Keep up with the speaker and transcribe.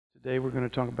Today we're going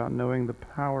to talk about knowing the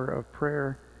power of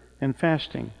prayer and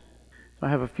fasting. So I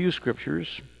have a few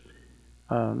scriptures.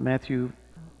 Matthew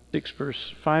 6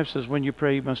 verse 5 says, "When you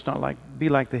pray, you must not be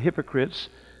like the hypocrites,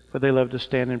 for they love to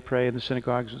stand and pray in the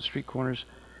synagogues and street corners,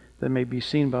 that may be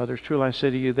seen by others. Truly I say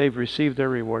to you, they've received their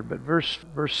reward." But verse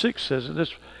 6 says,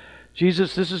 this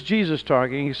is Jesus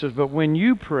talking. He says, "But when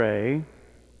you pray,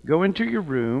 go into your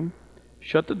room,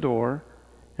 shut the door,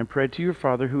 and pray to your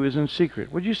Father who is in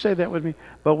secret." Would you say that with me?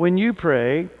 "But when you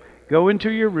pray, go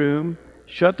into your room,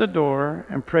 shut the door,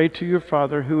 and pray to your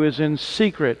Father who is in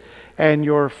secret. And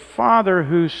your Father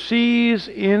who sees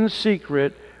in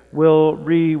secret will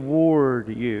reward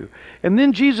you." And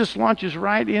then Jesus launches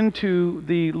right into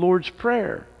the Lord's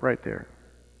Prayer right there.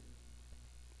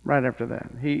 Right after that.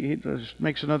 He just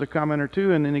makes another comment or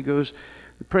two, and then he goes,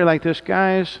 pray like this,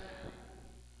 guys.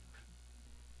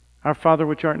 "Our Father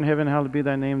which art in heaven, hallowed be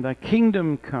thy name. Thy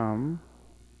kingdom come.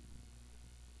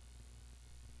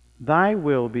 Thy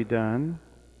will be done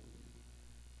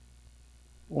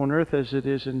on earth as it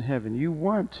is in heaven." You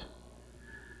want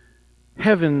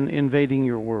heaven invading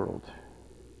your world.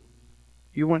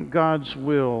 You want God's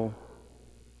will.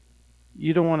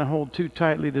 You don't want to hold too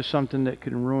tightly to something that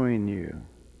can ruin you.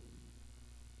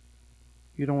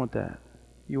 You don't want that.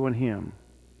 You want Him.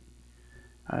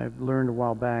 I've learned a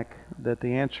while back that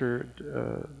the answer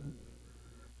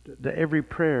to every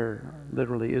prayer,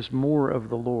 literally, is more of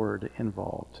the Lord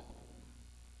involved.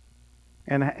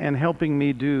 And helping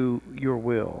me do your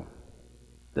will.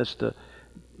 That's the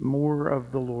more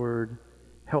of the Lord.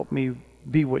 Help me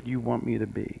be what you want me to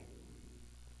be.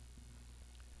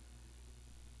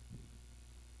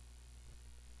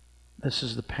 This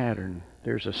is the pattern.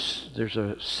 There's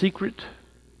a secret,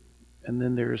 and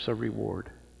then there's a reward.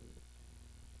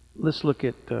 Let's look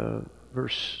at the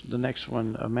next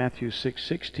one, Matthew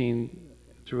 6:16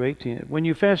 through 18. "When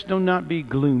you fast, do not be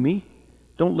gloomy."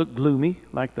 Don't look gloomy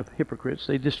like the hypocrites.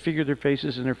 They disfigure their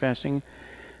faces in their fasting,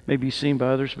 may be seen by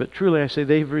others. But truly I say,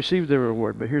 they've received their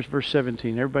reward. But here's verse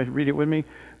 17. Everybody read it with me.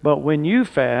 "But when you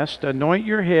fast, anoint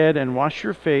your head and wash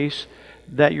your face,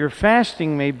 that your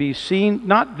fasting may be seen,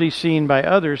 not be seen by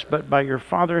others, but by your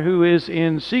Father who is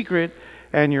in secret,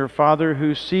 and your Father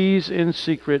who sees in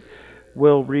secret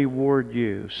will reward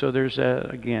you." So there's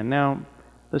that again. Now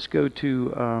let's go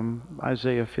to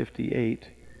Isaiah 58.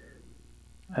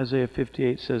 Isaiah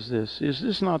 58 says this. "Is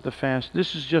this not the fast?"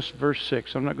 This is just verse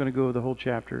 6. I'm not going to go over the whole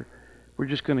chapter. We're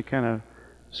just going to kind of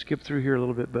skip through here a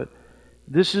little bit. But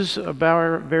this is about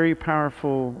our very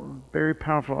powerful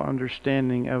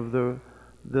understanding of the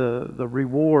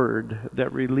reward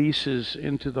that releases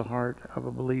into the heart of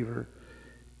a believer.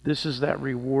 This is that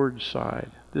reward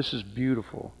side. This is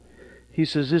beautiful. He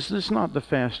says, "Is this not the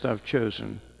fast I've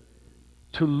chosen?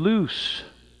 To loose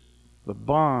the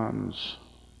bonds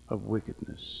of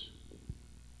wickedness."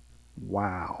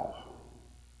 Wow.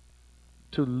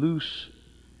 To loose.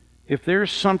 If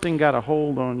there's something got a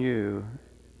hold on you,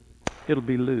 it'll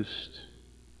be loosed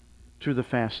through the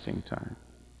fasting time.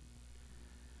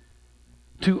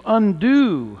 To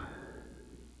undo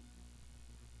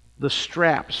the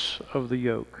straps of the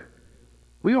yoke.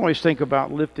 We always think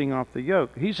about lifting off the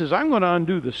yoke. He says, I'm going to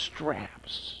undo the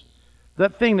straps.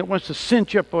 That thing that wants to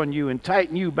cinch up on you and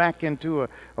tighten you back into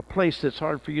a place that's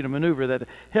hard for you to maneuver, that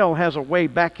hell has a way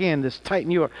back in that's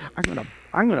tighten you up.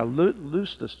 I'm going to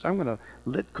loose this. I'm going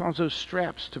to cause those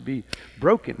straps to be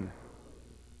broken.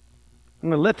 I'm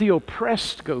going to let the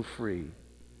oppressed go free.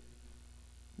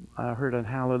 I heard a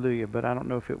hallelujah, but I don't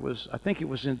know if it was, I think it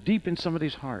was deep in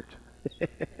somebody's heart.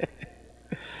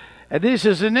 And then he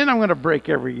says, and then I'm going to break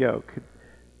every yoke.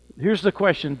 Here's the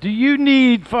question. Do you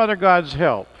need Father God's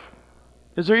help?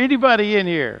 Is there anybody in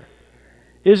here?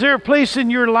 Is there a place in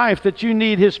your life that you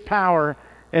need His power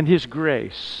and His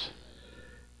grace?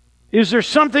 Is there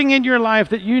something in your life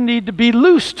that you need to be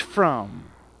loosed from?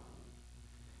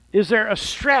 Is there a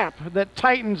strap that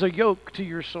tightens a yoke to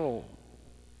your soul?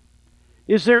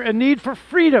 Is there a need for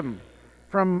freedom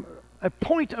from a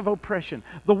point of oppression?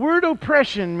 The word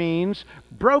oppression means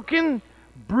broken,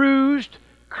 bruised,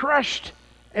 crushed,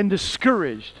 and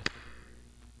discouraged.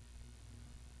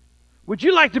 Would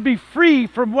you like to be free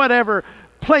from whatever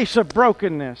place of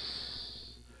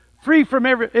brokenness? Free from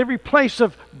every place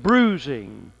of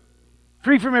bruising?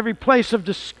 Free from every place of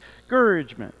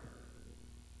discouragement?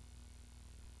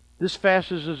 This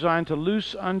fast is designed to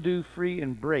loose, undo, free,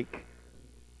 and break.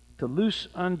 To loose,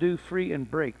 undo, free, and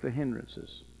break the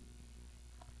hindrances.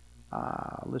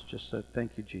 Let's just say,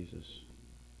 thank you, Jesus.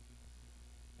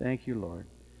 Thank you, Lord.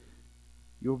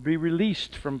 You'll be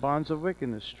released from bonds of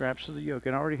wickedness, straps of the yoke.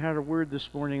 And I already had a word this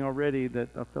morning already that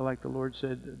I feel like the Lord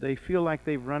said, they feel like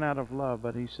they've run out of love,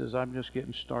 but He says, I'm just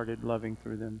getting started loving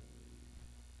through them.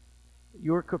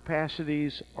 Your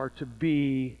capacities are to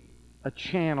be a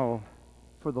channel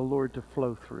for the Lord to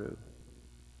flow through.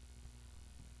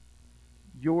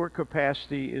 Your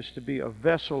capacity is to be a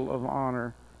vessel of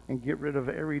honor and get rid of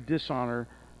every dishonor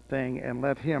thing and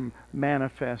let Him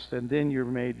manifest, and then you're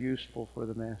made useful for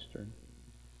the Master.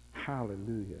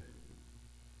 Hallelujah.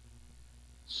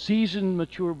 Seasoned,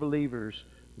 mature believers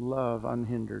love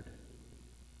unhindered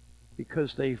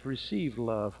because they've received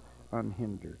love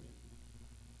unhindered.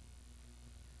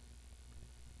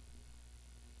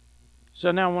 So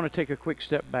now I want to take a quick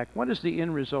step back. What is the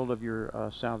end result of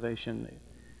your salvation?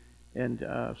 And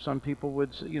some people would,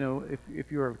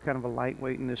 if you're kind of a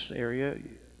lightweight in this area,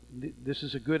 this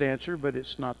is a good answer, but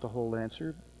it's not the whole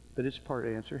answer, but it's part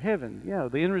answer. Heaven. Yeah,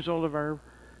 the end result of our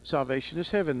salvation is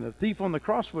heaven. The thief on the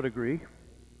cross would agree.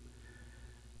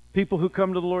 People who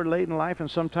come to the Lord late in life and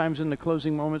sometimes in the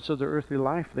closing moments of their earthly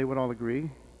life, they would all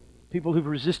agree. People who've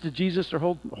resisted Jesus their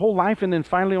whole life and then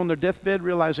finally on their deathbed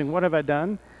realizing, what have I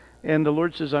done? And the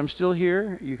Lord says, I'm still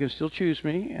here. You can still choose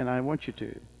me, and I want you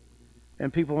to.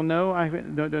 And people know,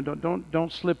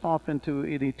 don't slip off into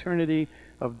an eternity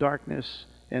of darkness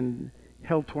and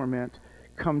hell torment.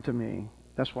 Come to me.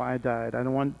 That's why I died. I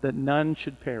don't want that none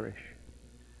should perish.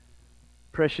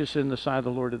 Precious in the sight of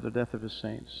the Lord are the death of His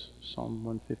saints.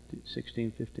 Psalm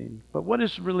 16:15. But what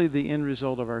is really the end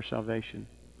result of our salvation?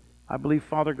 I believe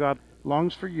Father God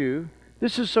longs for you.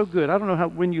 This is so good. I don't know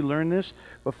when you learn this,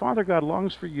 but Father God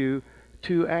longs for you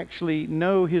to actually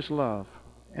know His love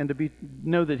and to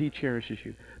know that He cherishes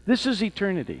you. This is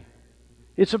eternity.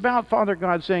 It's about Father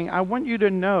God saying, I want you to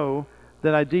know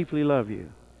that I deeply love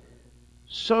you.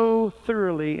 So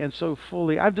thoroughly and so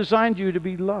fully. I've designed you to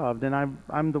be loved, and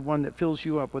I'm the one that fills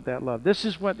you up with that love. This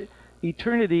is what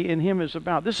eternity in Him is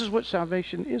about. This is what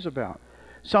salvation is about.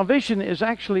 Salvation is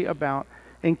actually about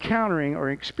encountering or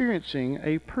experiencing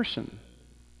a person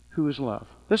who is love.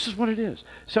 This is what it is.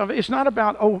 So it's not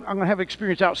about, I'm going to have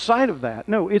experience outside of that.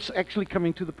 No, it's actually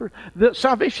coming to the person. The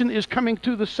salvation is coming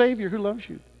to the Savior who loves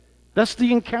you. That's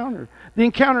the encounter. The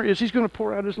encounter is He's going to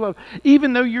pour out His love.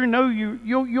 Even though you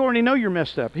already know you're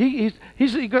messed up. He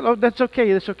goes, oh, that's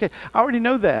okay, that's okay. I already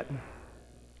know that.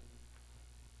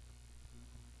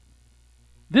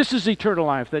 This is eternal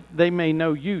life, that they may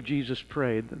know you, Jesus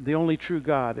prayed, the only true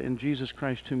God, and Jesus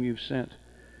Christ whom you've sent.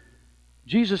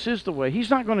 Jesus is the way. He's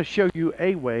not going to show you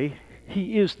a way.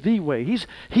 He is the way.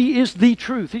 He is the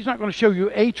truth. He's not going to show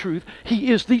you a truth.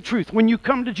 He is the truth. When you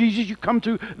come to Jesus, you come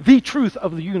to the truth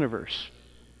of the universe.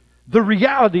 The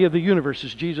reality of the universe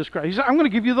is Jesus Christ. He said, I'm going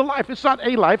to give you the life. It's not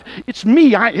a life. It's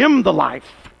me. I am the life.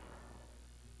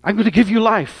 I'm going to give you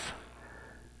life.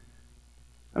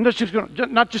 I'm not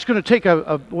just going to take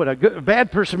a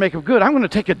bad person and make him good. I'm going to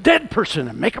take a dead person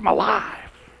and make him alive.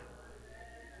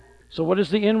 So what is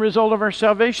the end result of our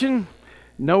salvation?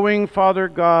 Knowing Father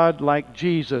God like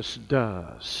Jesus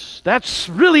does. That's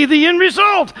really the end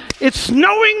result. It's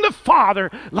knowing the Father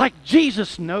like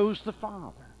Jesus knows the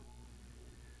Father.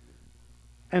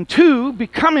 And two,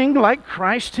 becoming like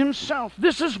Christ Himself.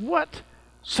 This is what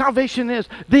salvation is.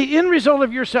 The end result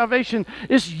of your salvation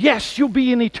is, yes, you'll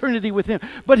be in eternity with Him,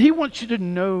 but He wants you to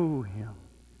know Him.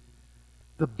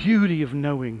 The beauty of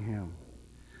knowing Him.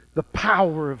 The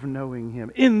power of knowing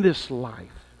Him in this life.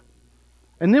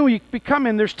 And then we become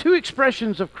in, there's two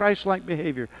expressions of Christ-like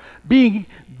behavior. Being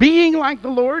like the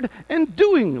Lord and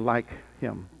doing like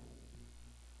Him.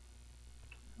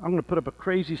 I'm going to put up a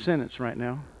crazy sentence right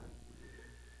now.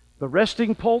 The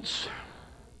resting pulse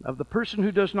of the person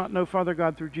who does not know Father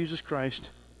God through Jesus Christ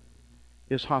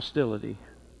is hostility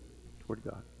toward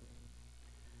God.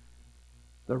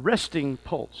 The resting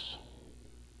pulse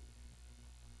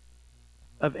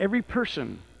of every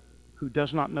person who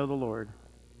does not know the Lord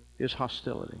is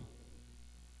hostility,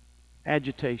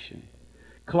 agitation.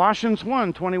 Colossians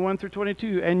 1:21 through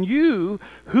 22. And you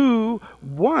who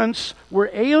once were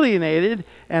alienated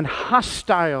and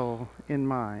hostile in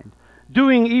mind,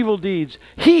 doing evil deeds,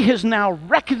 He has now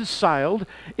reconciled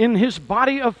in His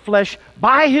body of flesh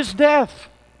by His death,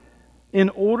 in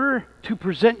order to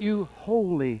present you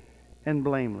holy and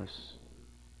blameless.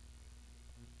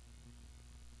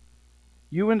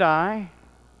 You and I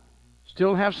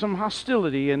still have some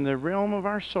hostility in the realm of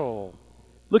our soul.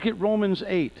 Look at Romans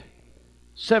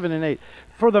 8:7 and 8.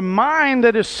 For the mind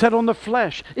that is set on the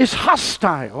flesh is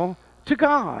hostile to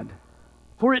God,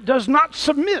 for it does not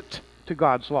submit to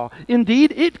God's law.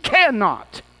 Indeed, it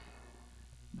cannot.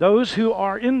 Those who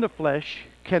are in the flesh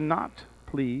cannot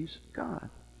please God.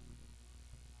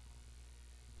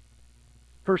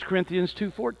 1 Corinthians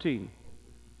 2:14.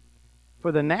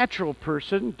 For the natural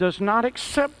person does not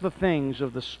accept the things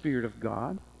of the Spirit of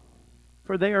God,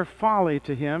 for they are folly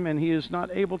to him, and he is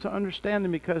not able to understand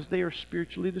them because they are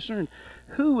spiritually discerned.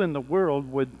 Who in the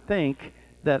world would think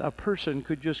that a person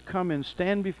could just come and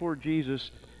stand before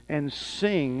Jesus and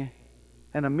sing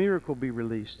and a miracle be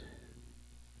released?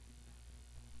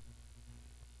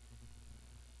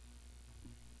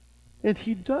 And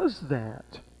he does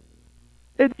that.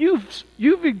 And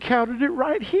you've encountered it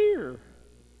right here.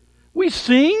 We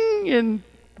sing and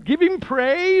give him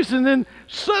praise, and then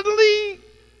suddenly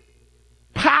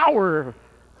power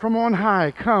from on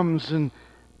high comes and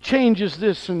changes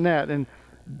this and that, and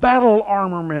battle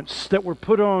armaments that were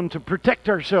put on to protect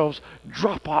ourselves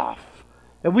drop off,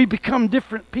 and we become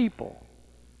different people.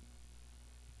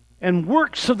 And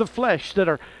works of the flesh that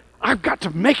are, I've got to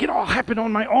make it all happen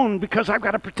on my own because I've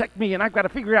got to protect me and I've got to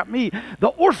figure out me. The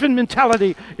orphan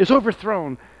mentality is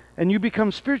overthrown, and you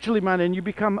become spiritually minded, and you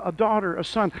become a daughter, a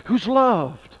son who's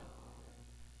loved.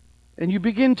 And you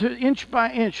begin to, inch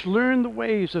by inch, learn the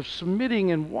ways of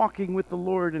submitting and walking with the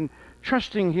Lord and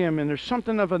trusting him. And there's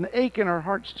something of an ache in our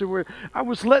hearts to where I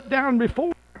was let down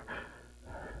before,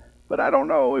 but I don't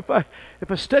know if I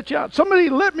stretch out. Somebody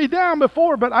let me down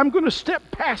before, but I'm going to step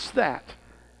past that.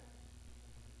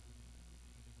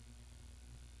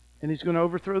 And he's going to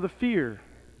overthrow the fear.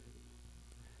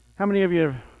 How many of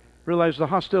you realize the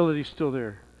hostility is still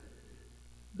there?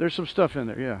 There's some stuff in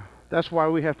there, yeah. That's why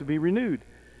we have to be renewed.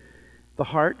 The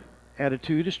heart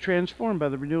attitude is transformed by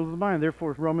the renewal of the mind.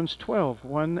 Therefore, Romans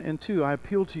 12:1 and 2, I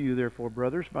appeal to you, therefore,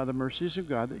 brothers, by the mercies of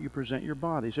God, that you present your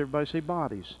bodies. Everybody say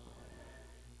bodies.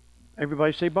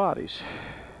 Everybody say bodies.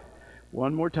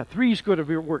 One more time. 3's going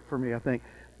to work for me, I think.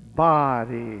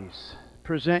 Bodies.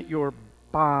 Present your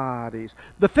bodies.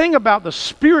 The thing about the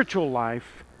spiritual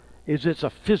life is it's a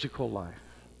physical life.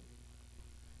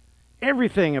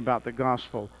 Everything about the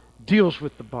gospel deals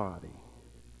with the body.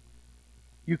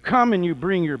 You come and you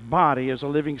bring your body as a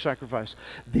living sacrifice.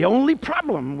 The only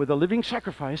problem with a living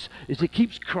sacrifice is it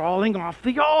keeps crawling off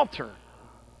the altar.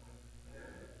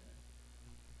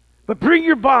 But bring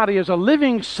your body as a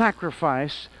living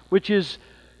sacrifice, which is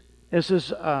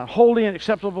holy and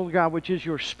acceptable to God, which is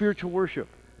your spiritual worship.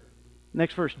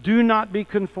 Next verse. Do not be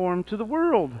conformed to the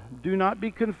world. Do not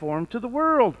be conformed to the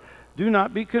world. Do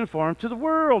not be conformed to the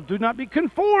world. Do not be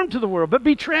conformed to the world, but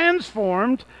be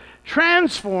transformed.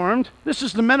 Transformed. This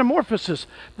is the metamorphosis.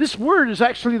 This word is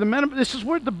actually this is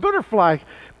where the butterfly.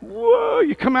 Whoa!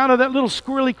 You come out of that little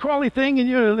squirrely crawly thing,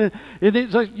 and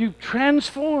it's like you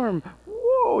transform.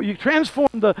 Whoa! You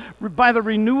transform by the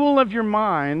renewal of your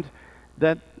mind,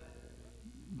 that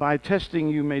by testing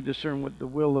you may discern what the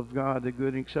will of God, the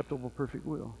good, acceptable, perfect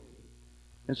will.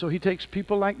 And so he takes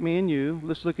people like me and you.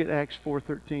 Let's look at Acts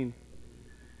 4:13.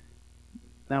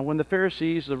 Now, when the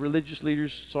Pharisees, the religious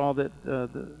leaders, saw that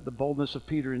the boldness of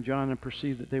Peter and John and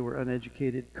perceived that they were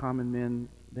uneducated, common men,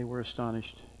 they were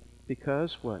astonished.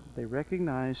 Because what? They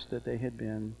recognized that they had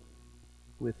been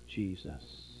with Jesus.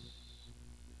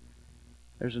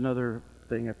 There's another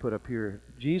thing I put up here.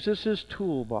 Jesus'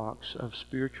 toolbox of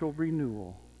spiritual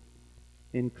renewal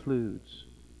includes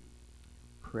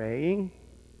praying,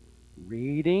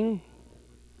 reading,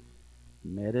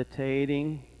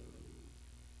 meditating,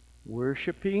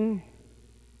 worshiping,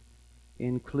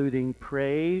 including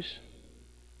praise,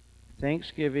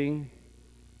 thanksgiving,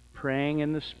 praying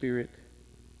in the Spirit,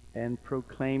 and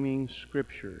proclaiming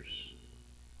Scriptures.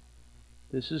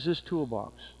 This is his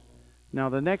toolbox. Now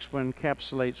the next one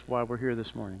encapsulates why we're here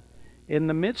this morning. In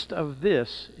the midst of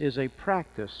this is a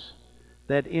practice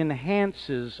that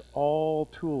enhances all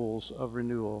tools of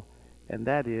renewal, and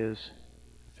that is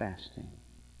fasting.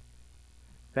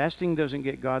 Fasting doesn't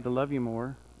get God to love you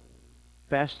more.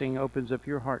 Fasting opens up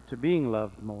your heart to being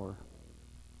loved more.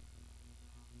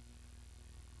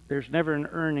 There's never an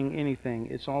earning anything.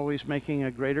 It's always making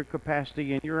a greater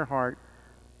capacity in your heart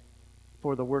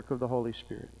for the work of the Holy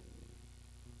Spirit,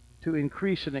 to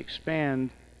increase and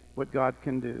expand what God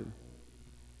can do.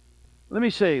 Let me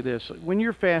say this. When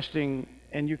you're fasting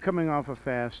and you're coming off a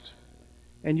fast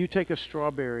and you take a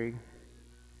strawberry,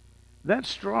 that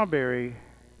strawberry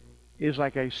is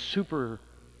like a super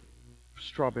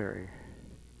strawberry.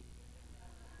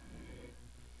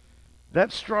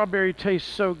 That strawberry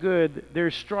tastes so good.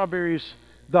 There's strawberries.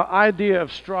 The idea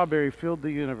of strawberry filled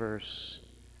the universe.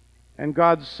 And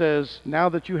God says, now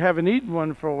that you haven't eaten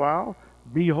one for a while,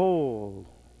 behold.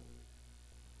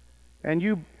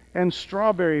 And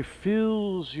strawberry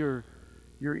fills your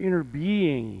inner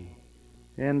being.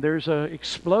 And there's an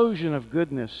explosion of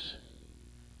goodness.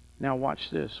 Now watch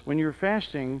this. When you're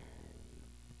fasting,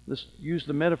 Let's use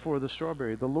the metaphor of the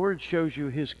strawberry. The Lord shows you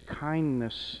His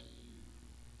kindness,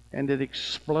 and it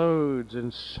explodes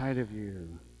inside of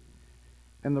you.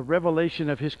 And the revelation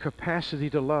of His capacity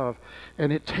to love,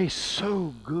 and it tastes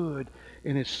so good,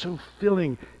 and it's so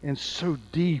filling, and so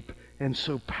deep, and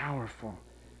so powerful,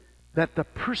 that the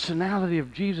personality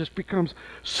of Jesus becomes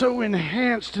so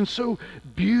enhanced and so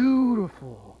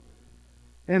beautiful.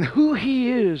 And who He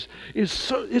is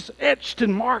etched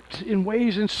and marked in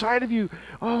ways inside of you.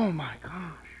 Oh my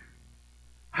gosh,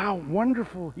 how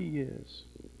wonderful He is.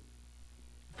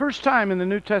 First time in the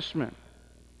New Testament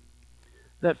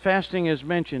that fasting is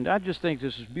mentioned. I just think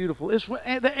this is beautiful. It's the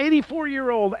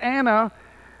 84-year-old Anna,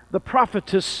 the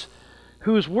prophetess,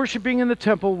 who was worshiping in the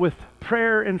temple with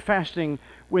prayer and fasting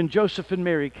when Joseph and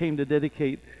Mary came to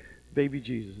dedicate baby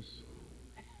Jesus.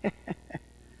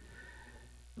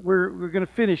 We're going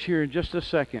to finish here in just a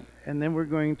second, and then we're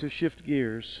going to shift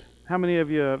gears. How many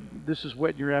of you, this is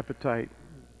whetting your appetite?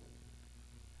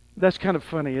 That's kind of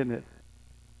funny, isn't it?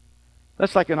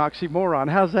 That's like an oxymoron.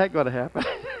 How's that going to happen?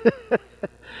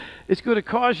 It's going to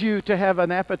cause you to have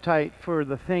an appetite for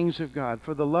the things of God,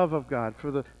 for the love of God,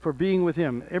 for being with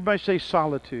Him. Everybody say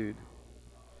solitude.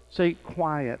 Say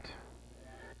quiet.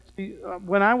 See,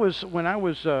 when I was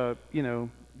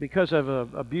because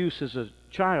of abuse as a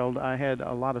child, I had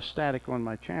a lot of static on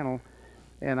my channel,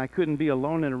 and I couldn't be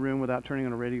alone in a room without turning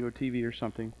on a radio or TV or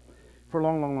something for a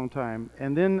long, long, long time.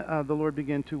 And then the Lord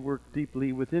began to work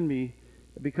deeply within me,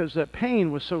 because that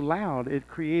pain was so loud, it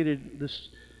created this,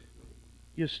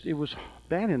 it was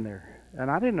bad in there. And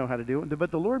I didn't know how to do it,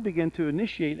 but the Lord began to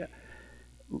initiate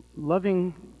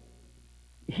loving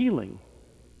healing.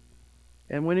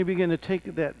 And when He began to take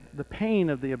the pain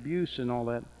of the abuse and all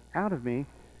that out of me,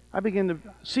 I began to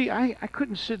see I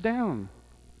couldn't sit down.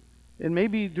 And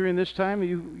maybe during this time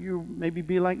you maybe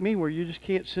be like me, where you just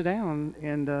can't sit down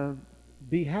and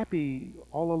be happy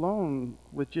all alone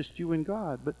with just you and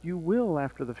God. But you will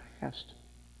after the fast.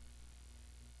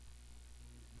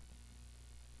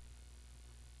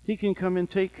 He can come and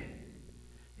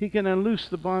He can unloose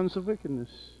the bonds of wickedness.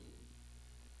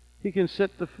 He can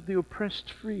set the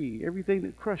oppressed free. Everything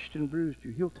that crushed and bruised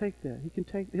you, He'll take that. He'll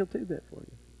take that for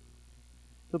you.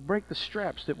 He'll break the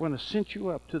straps that want to cinch you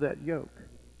up to that yoke.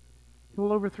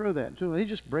 He'll overthrow that. So He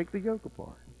just break the yoke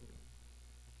apart.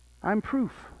 I'm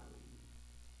proof.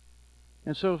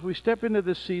 And so as we step into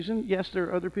this season, yes, there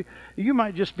are other people. You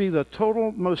might just be the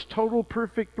most total,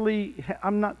 perfectly,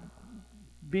 I'm not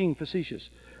being facetious,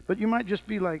 but you might just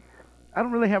be like, I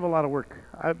don't really have a lot of work.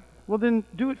 Well, then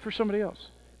do it for somebody else.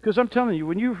 Because I'm telling you,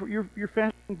 when you're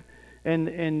fasting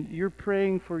and you're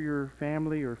praying for your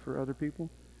family or for other people,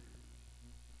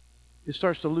 it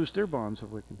starts to loose their bonds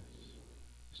of wickedness.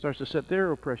 It starts to set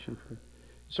their oppression free.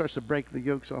 It starts to break the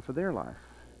yokes off of their life.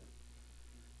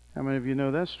 How many of you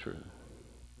know that's true?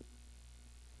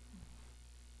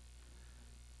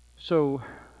 So,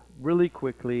 really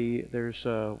quickly, there's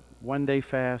a 1-day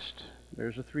fast.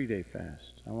 There's a 3-day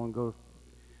fast. I want to go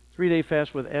 3-day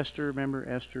fast with Esther. Remember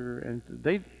Esther? And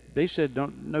they said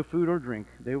no food or drink.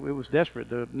 It was desperate.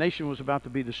 The nation was about to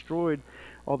be destroyed.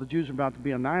 All the Jews were about to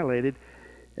be annihilated.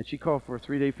 And she called for a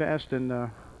 3-day fast, and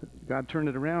God turned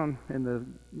it around. And the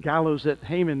gallows that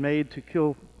Haman made to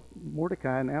kill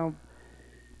Mordecai, now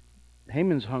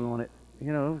Haman's hung on it.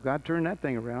 You know, God turned that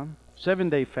thing around.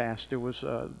 7-day fast, there was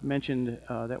mentioned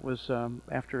that was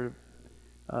after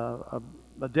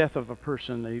a death of a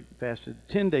person, they fasted.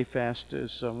 10-day fast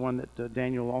is one that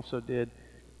Daniel also did.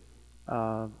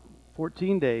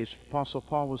 14 days, Apostle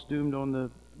Paul was doomed on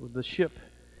the ship,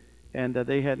 and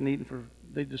they hadn't eaten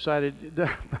they decided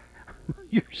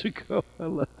years ago, I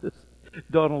love this,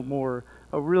 Donald Moore,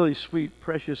 a really sweet,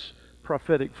 precious,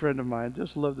 prophetic friend of mine,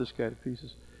 just love this guy to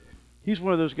pieces. He's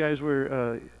one of those guys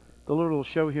where the Lord will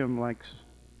show him like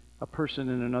a person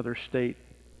in another state,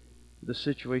 the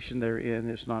situation they're in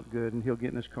is not good, and he'll get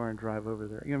in his car and drive over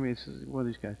there. I mean, it's one of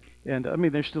these guys. And, I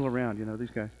mean, they're still around, you know,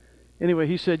 these guys. Anyway,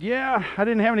 he said, yeah, I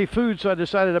didn't have any food, so I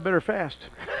decided I better fast.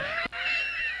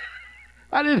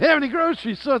 I didn't have any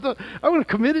groceries, so I thought, I'm going to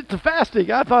commit it to fasting.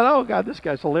 I thought, oh, God, this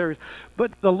guy's hilarious.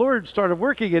 But the Lord started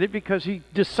working at it because He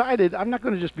decided, I'm not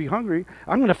going to just be hungry.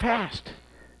 I'm going to fast.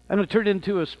 I'm going to turn it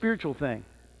into a spiritual thing.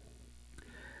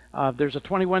 There's a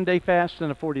 21-day fast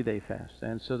and a 40-day fast.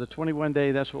 And so the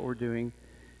 21-day, that's what we're doing.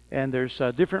 And there's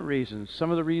different reasons.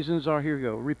 Some of the reasons are, here we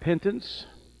go, repentance,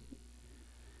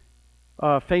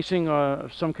 facing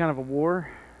some kind of a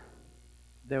war.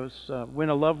 There was when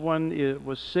a loved one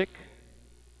was sick.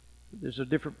 There's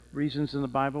different reasons in the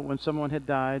Bible. When someone had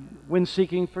died, when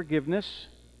seeking forgiveness,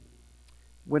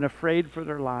 when afraid for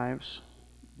their lives,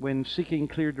 when seeking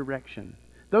clear direction.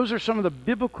 Those are some of the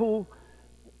biblical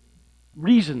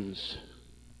reasons.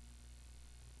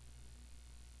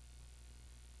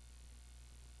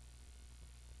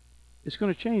 It's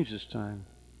going to change this time.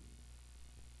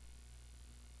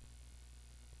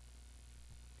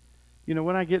 You know,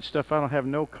 when I get stuff, I don't have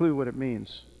no clue what it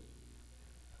means.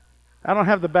 I don't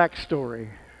have the backstory,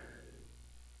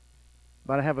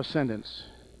 but I have a sentence.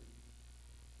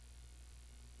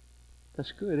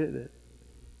 That's good, isn't it?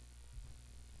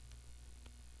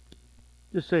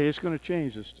 Just say, it's going to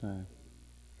change this time.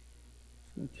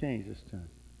 It's going to change this time.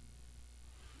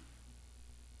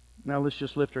 Now let's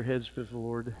just lift our heads before the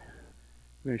Lord.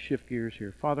 We're going to shift gears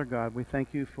here. Father God, we thank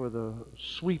you for the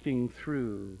sweeping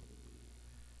through,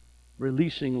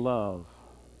 releasing love,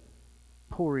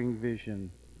 pouring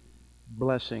vision,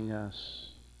 blessing us.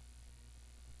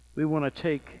 We want to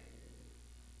take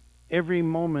every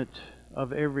moment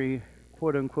of every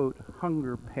quote-unquote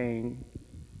hunger pain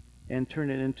and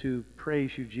turn it into praise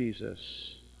you, Jesus.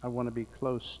 I want to be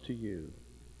close to you.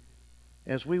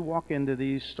 As we walk into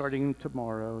these starting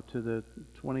tomorrow to the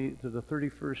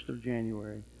 31st of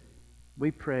January, we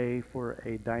pray for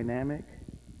a dynamic.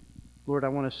 Lord, I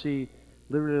want to see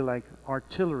literally like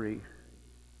artillery,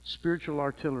 spiritual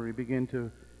artillery begin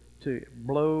to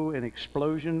blow, and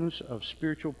explosions of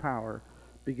spiritual power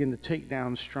begin to take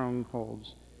down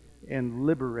strongholds and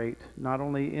liberate, not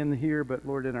only in here, but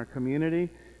Lord, in our community,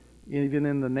 even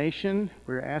in the nation.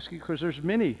 We're asking, because there's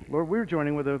many. Lord, we're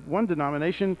joining with one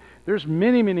denomination. There's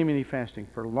many, many, many fasting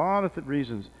for a lot of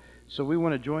reasons. So we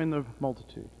want to join the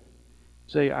multitude.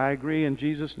 Say, I agree in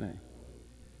Jesus' name.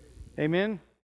 Amen.